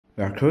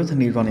We are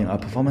currently running a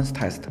performance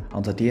test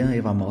on the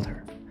Dnsys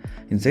motor.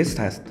 In this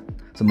test,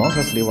 the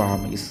motor's lever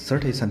arm is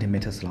 30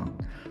 cm long,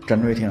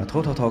 generating a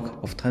total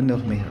torque of 10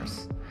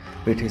 Nm,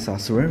 which is a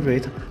swing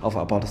rate of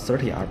about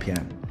 30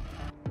 rpm.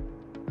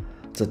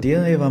 The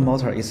Dnsys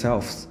motor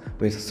itself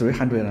weighs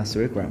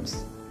 303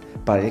 grams,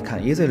 but it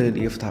can easily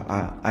lift an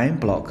iron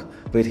block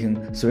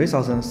weighing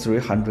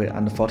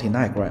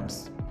 3,349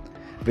 grams,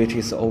 which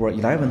is over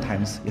 11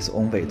 times its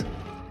own weight.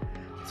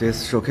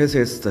 This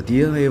showcases the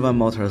Dnsys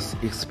motor's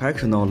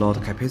exceptional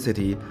load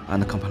capacity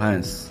and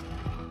compliance.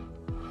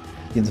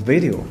 In the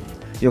video,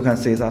 you can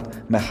see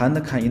that my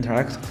hand can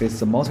interact with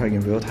the motor in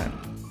real time.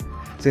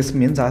 This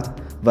means that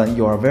when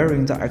you are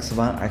wearing the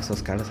X1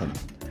 exoskeleton,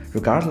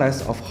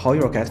 regardless of how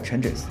your gait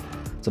changes,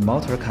 the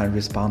motor can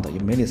respond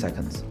in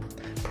milliseconds,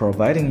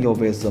 providing you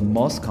with the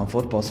most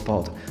comfortable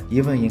sport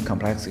even in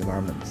complex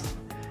environments.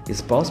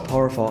 It's both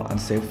powerful and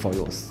safe for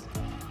use.